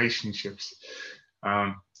past relationships.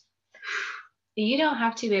 You don't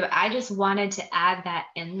have to, babe. I just wanted to add that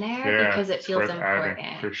in there because it feels important.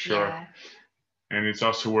 Adding, for sure. Yeah. And it's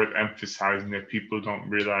also worth emphasizing that people don't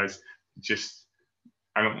realize just,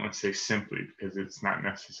 I don't want to say simply because it's not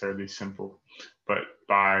necessarily simple, but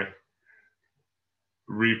by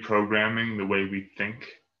reprogramming the way we think,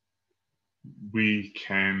 we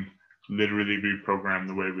can literally reprogram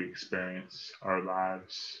the way we experience our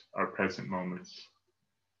lives, our present moments.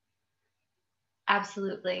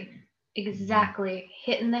 Absolutely. Exactly.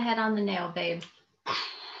 Hitting the head on the nail, babe.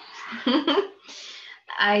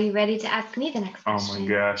 Are you ready to ask me the next question? Oh my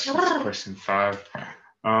gosh, it's question 5.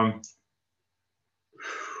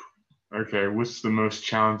 Okay, what's the most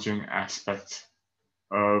challenging aspect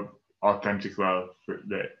of authentic love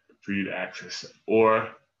for you to access? Or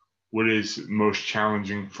what is most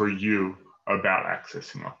challenging for you about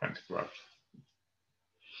accessing authentic love?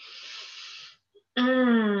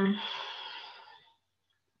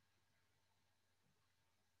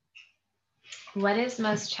 What is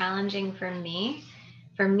most challenging for me?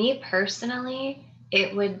 For me personally,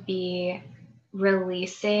 it would be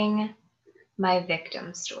releasing my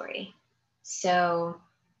victim story. So,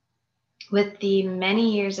 with the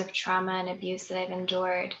many years of trauma and abuse that I've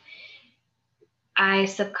endured, I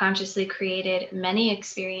subconsciously created many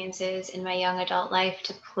experiences in my young adult life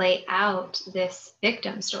to play out this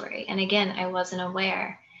victim story. And again, I wasn't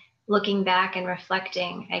aware. Looking back and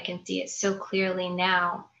reflecting, I can see it so clearly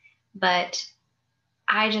now. But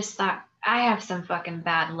I just thought, I have some fucking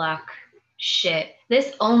bad luck. Shit.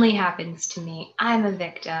 This only happens to me. I'm a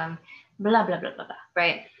victim. Blah, blah, blah, blah, blah.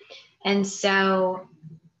 Right? And so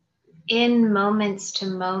in moments to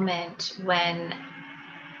moment when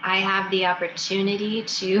I have the opportunity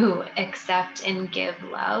to accept and give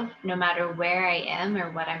love, no matter where I am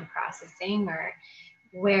or what I'm processing or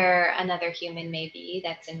where another human may be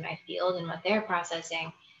that's in my field and what they're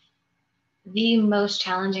processing, the most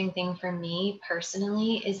challenging thing for me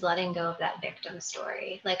personally is letting go of that victim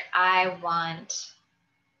story. Like, I want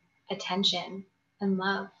attention and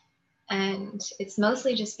love. And it's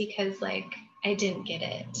mostly just because, like, I didn't get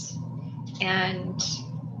it. And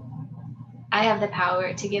I have the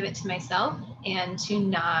power to give it to myself and to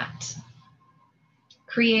not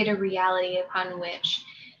create a reality upon which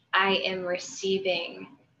I am receiving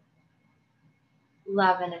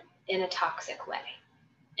love in a toxic way.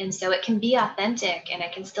 And so it can be authentic and I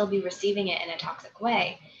can still be receiving it in a toxic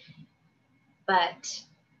way, but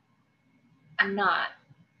I'm not.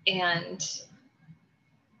 And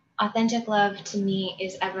authentic love to me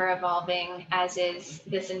is ever evolving, as is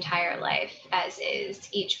this entire life, as is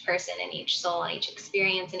each person and each soul and each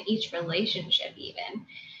experience and each relationship even.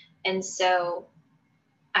 And so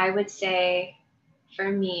I would say for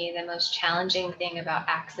me, the most challenging thing about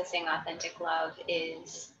accessing authentic love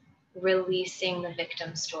is releasing the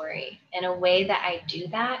victim story. And a way that I do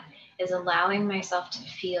that is allowing myself to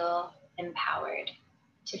feel empowered,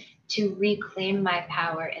 to reclaim my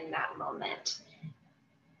power in that moment.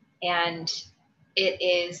 And it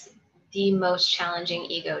is the most challenging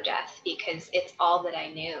ego death because it's all that I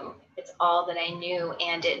knew. It's all that I knew.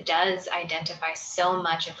 And it does identify so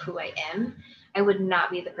much of who I am. I would not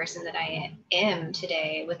be the person that I am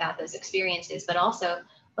today without those experiences. But also,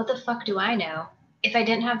 what the fuck do I know? If I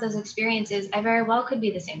didn't have those experiences, I very well could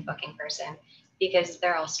be the same fucking person because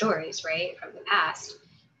they're all stories, right, from the past.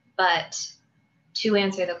 But to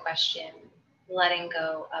answer the question, letting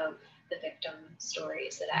go of the victim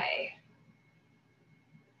stories that I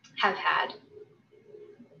have had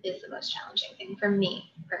is the most challenging thing for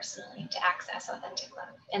me personally to access authentic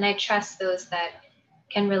love. And I trust those that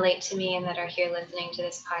can relate to me and that are here listening to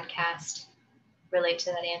this podcast relate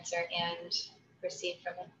to that answer and receive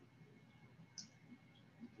from it.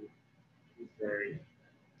 Very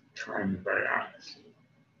kind and very honest.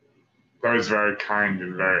 That was very kind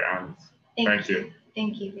and very honest. Thank you.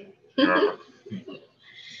 Thank you. You're welcome.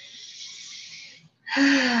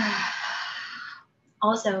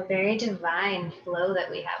 Also, very divine flow that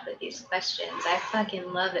we have with these questions. I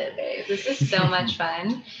fucking love it, babe. This is so much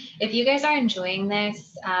fun. If you guys are enjoying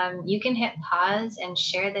this, you can hit pause and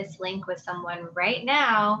share this link with someone right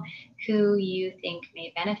now who you think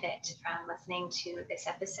may benefit from listening to this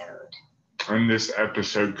episode. And this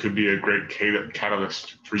episode could be a great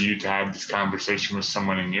catalyst for you to have this conversation with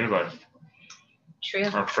someone in your life. True.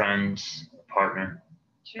 A friend, a partner,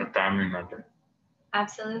 True. a family member.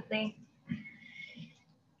 Absolutely.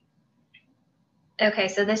 Okay,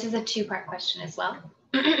 so this is a two-part question as well.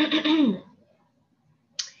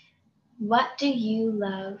 What do you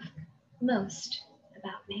love most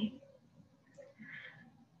about me?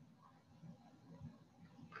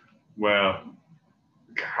 Well,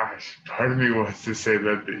 gosh, part of me wants to say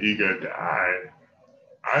let the ego die.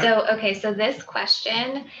 So this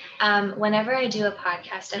question, whenever I do a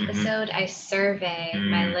podcast episode, I survey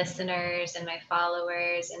my listeners and my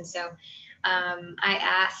followers. And so I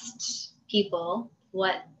asked people,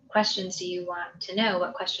 what questions do you want to know?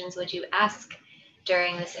 What questions would you ask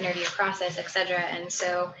during this interview process, etc.? And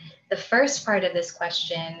so the first part of this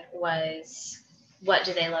question was, what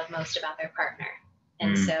do they love most about their partner?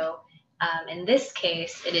 And so in this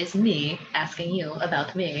case, it is me asking you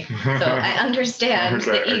about me. So I understand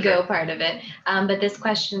the ego part of it. But this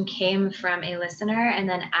question came from a listener, and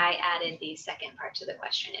then I added the second part to the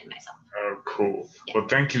question in myself. Oh, cool. Yeah. Well,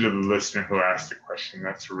 thank you to the listener who asked the question.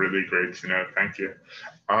 That's really great to know. Thank you.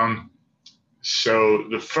 So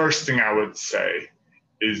the first thing I would say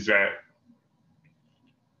is that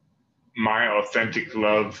my authentic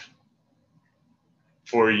love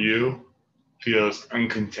for you feels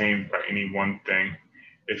uncontained by any one thing.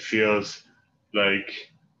 It feels like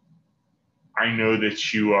I know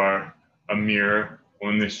that you are a mirror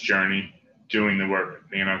on this journey doing the work,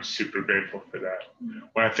 and I'm super grateful for that.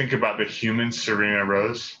 When I think about the human Serena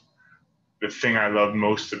Rose, the thing I love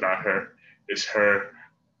most about her is her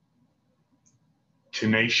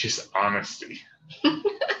tenacious honesty.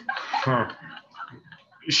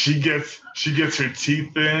 She gets her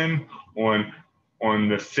teeth in on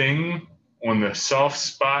the thing, on the soft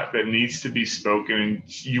spot that needs to be spoken,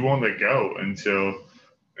 and you won't let go until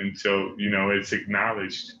it's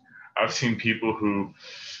acknowledged. I've seen people who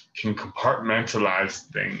can compartmentalize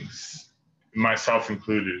things, myself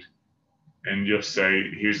included, and you'll say,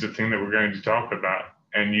 here's the thing that we're going to talk about,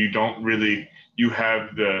 and you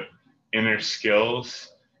have the inner skills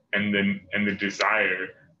and the desire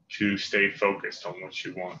to stay focused on what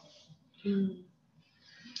you want.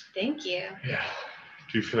 Thank you. Yeah.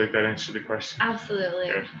 Do you feel like that answered the question? Absolutely.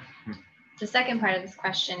 Good. The second part of this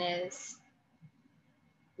question is,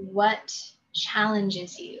 what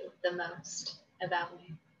challenges you the most about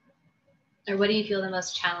me? Or what do you feel the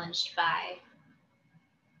most challenged by?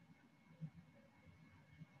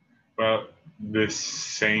 Well, the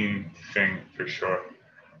same thing for sure.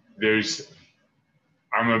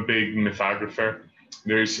 I'm a big mythographer.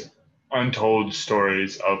 There's untold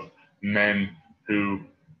stories of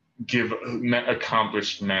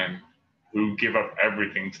accomplished men who give up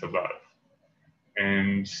everything to love.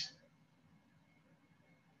 And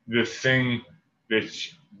the thing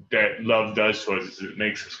that love does to us is it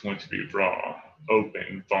makes us want to be raw,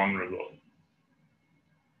 open, vulnerable.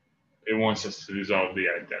 It wants us to dissolve the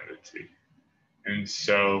identity. And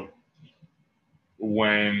so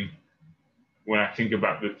when I think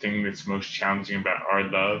about the thing that's most challenging about our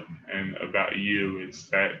love and about you, is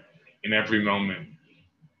that in every moment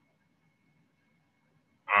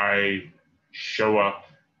I show up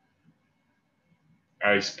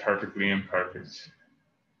as perfectly imperfect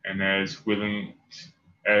and as willingly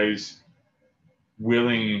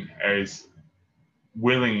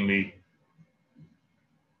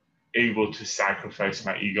able to sacrifice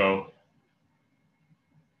my ego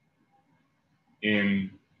in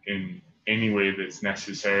any way that's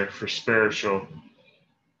necessary for spiritual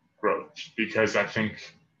growth, because I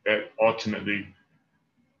think that ultimately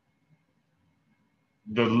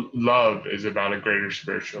the love is about a greater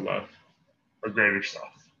spiritual love, a greater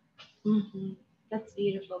self. Mm-hmm. That's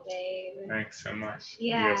beautiful, babe. Thanks so much.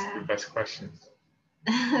 Yeah. You asked the best questions.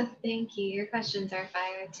 Thank you. Your questions are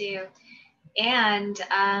fire too. And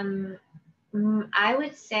I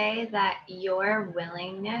would say that your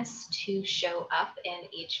willingness to show up in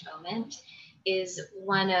each moment is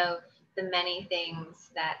one of the many things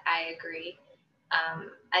that I agree.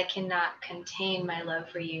 I cannot contain my love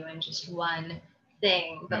for you in just one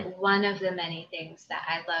thing, but one of the many things that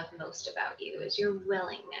I love most about you is your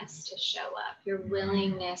willingness to show up, your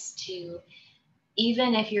willingness to,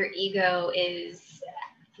 even if your ego is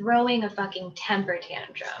throwing a fucking temper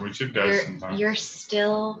tantrum, which it does sometimes, you're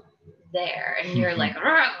still there and you're like,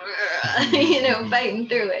 you know, fighting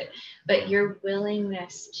through it. But your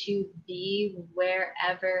willingness to be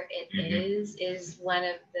wherever it is one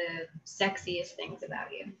of the sexiest things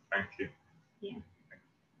about you. Thank you. Yeah.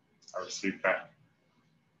 I received that.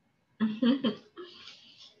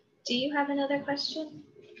 Do you have another question?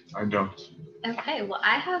 I don't. Okay, well,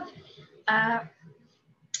 I have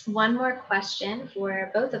one more question for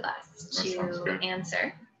both of us to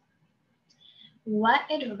answer. What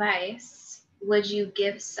advice would you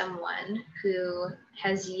give someone who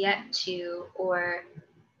has yet to, or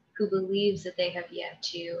who believes that they have yet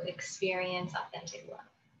to experience authentic love?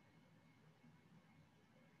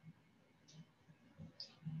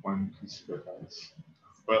 One piece of advice.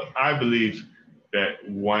 Well, I believe that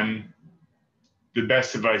the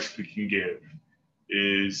best advice we can give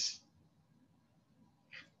is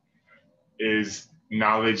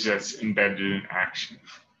knowledge that's embedded in action.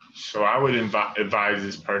 So I would advise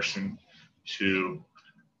this person to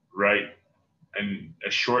write a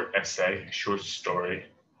short essay, a short story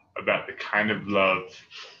about the kind of love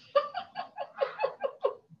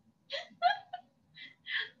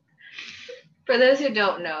For those who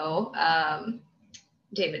don't know,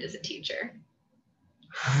 David is a teacher.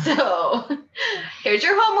 So here's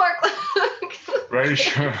your homework. Right,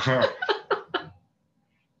 sure.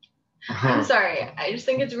 I'm sorry, I just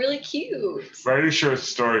think it's really cute. Write a short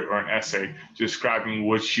story or an essay describing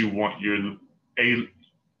what you want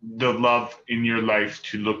the love in your life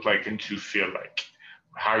to look like and to feel like,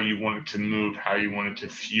 how you want it to move, how you want it to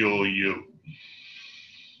fuel you.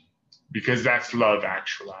 Because that's love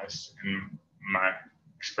actualized in my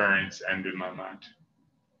experience and in my mind.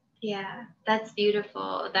 Yeah, that's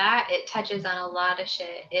beautiful. That it touches on a lot of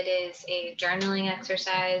shit. It is a journaling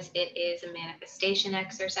exercise. It is a manifestation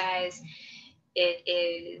exercise. It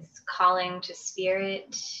is calling to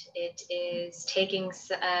spirit. It is taking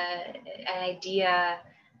an idea,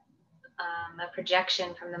 a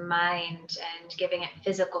projection from the mind and giving it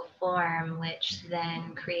physical form, which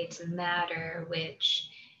then creates matter, which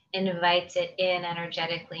invites it in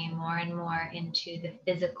energetically more and more into the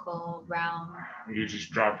physical realm. You're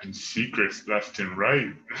just dropping secrets left and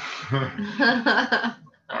right. I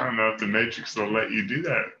don't know if the Matrix will let you do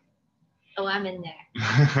that. Oh, I'm in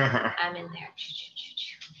there. I'm in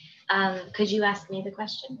there. Could you ask me the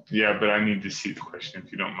question? Yeah, but I need to see the question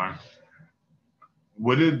if you don't mind.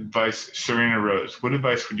 What advice, Serena Rose, what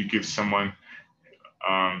advice would you give someone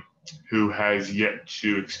who has yet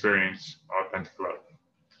to experience authentic love?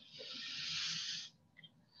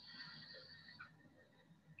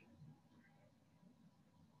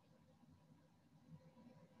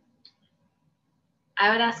 I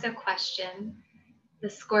would ask a question. The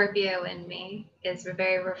Scorpio in me is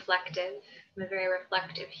very reflective. I'm a very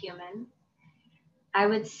reflective human. I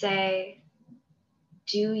would say,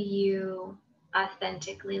 do you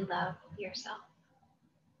authentically love yourself?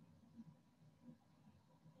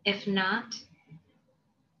 If not,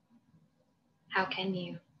 how can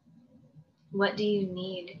you? What do you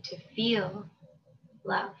need to feel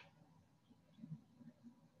love?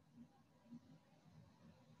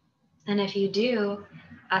 And if you do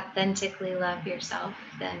authentically love yourself,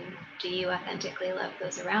 then do you authentically love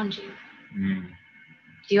those around you?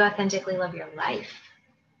 Do you authentically love your life?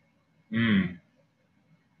 And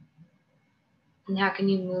how can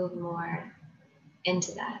you move more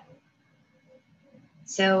into that?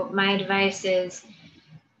 So my advice is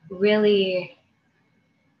really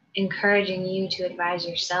encouraging you to advise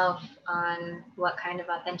yourself on what kind of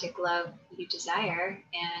authentic love you desire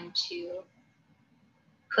and to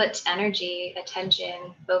put energy,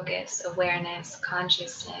 attention, focus, awareness,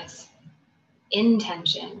 consciousness,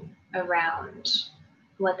 intention around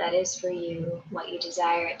what that is for you, what you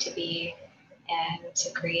desire it to be, and to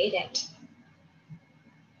create it.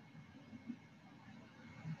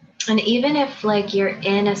 And even if like you're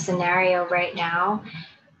in a scenario right now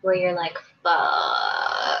where you're like,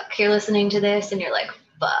 fuck, you're listening to this and you're like,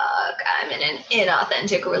 fuck, I'm in an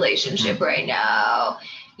inauthentic relationship right now.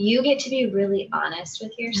 You get to be really honest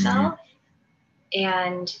with yourself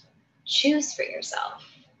and choose for yourself.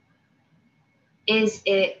 Is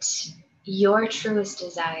it your truest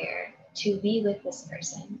desire to be with this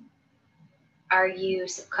person? Are you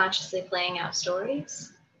subconsciously playing out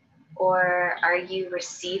stories? Or are you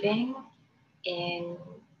receiving in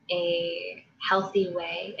a healthy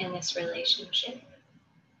way in this relationship?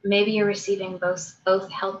 Maybe you're receiving both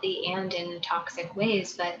healthy and in toxic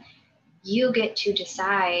ways, but you get to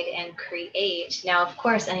decide and create. Now, of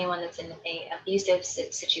course, anyone that's in an abusive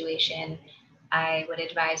situation, I would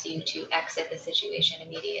advise you to exit the situation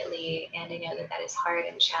immediately. And I know that that is hard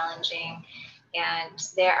and challenging. And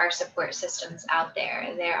there are support systems out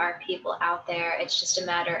there. There are people out there. It's just a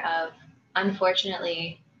matter of,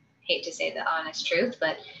 unfortunately, hate to say the honest truth,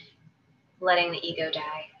 but letting the ego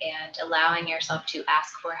die and allowing yourself to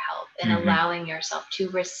ask for help and allowing yourself to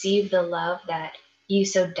receive the love that you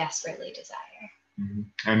so desperately desire.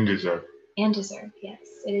 And deserve. And deserve, yes.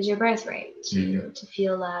 It is your birthright to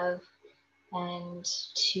feel love and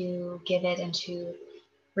to give it and to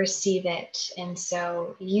receive it. And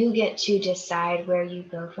so you get to decide where you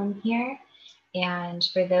go from here. And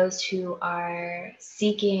for those who are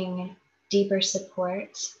seeking deeper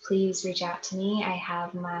support, please reach out to me. I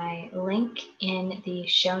have my link in the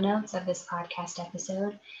show notes of this podcast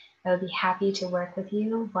episode. I would be happy to work with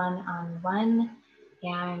you one-on-one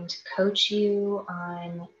and coach you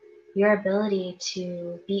on your ability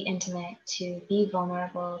to be intimate, to be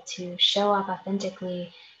vulnerable, to show up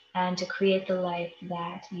authentically, and to create the life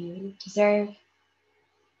that you deserve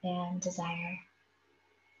and desire.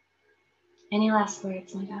 Any last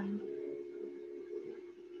words, madam?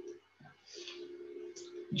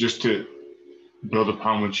 Just to build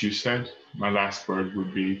upon what you said, my last word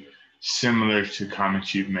would be similar to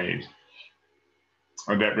comments you've made.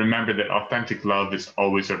 Or that remember that authentic love is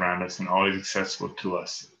always around us and always accessible to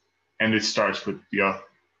us. And it starts with the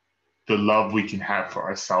love we can have for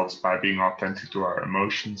ourselves by being authentic to our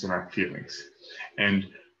emotions and our feelings. And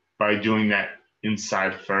by doing that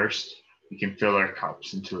inside first, we can fill our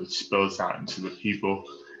cups until it spills out into the people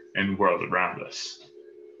and world around us.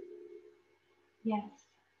 Yes.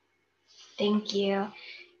 Thank you.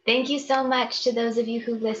 Thank you so much to those of you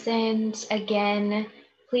who listened. Again,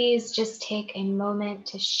 please just take a moment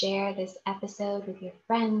to share this episode with your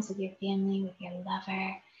friends, with your family, with your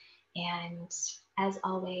lover. And as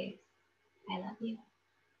always, I love you.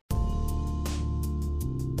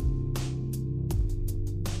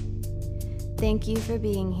 Thank you for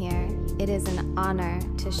being here. It is an honor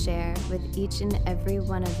to share with each and every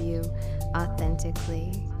one of you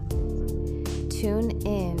authentically. Tune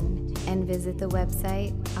in and visit the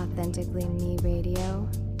website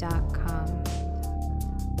authenticallymeradio.com.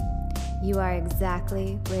 You are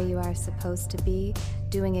exactly where you are supposed to be,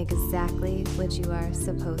 doing exactly what you are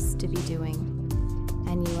supposed to be doing,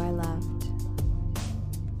 and you are loved.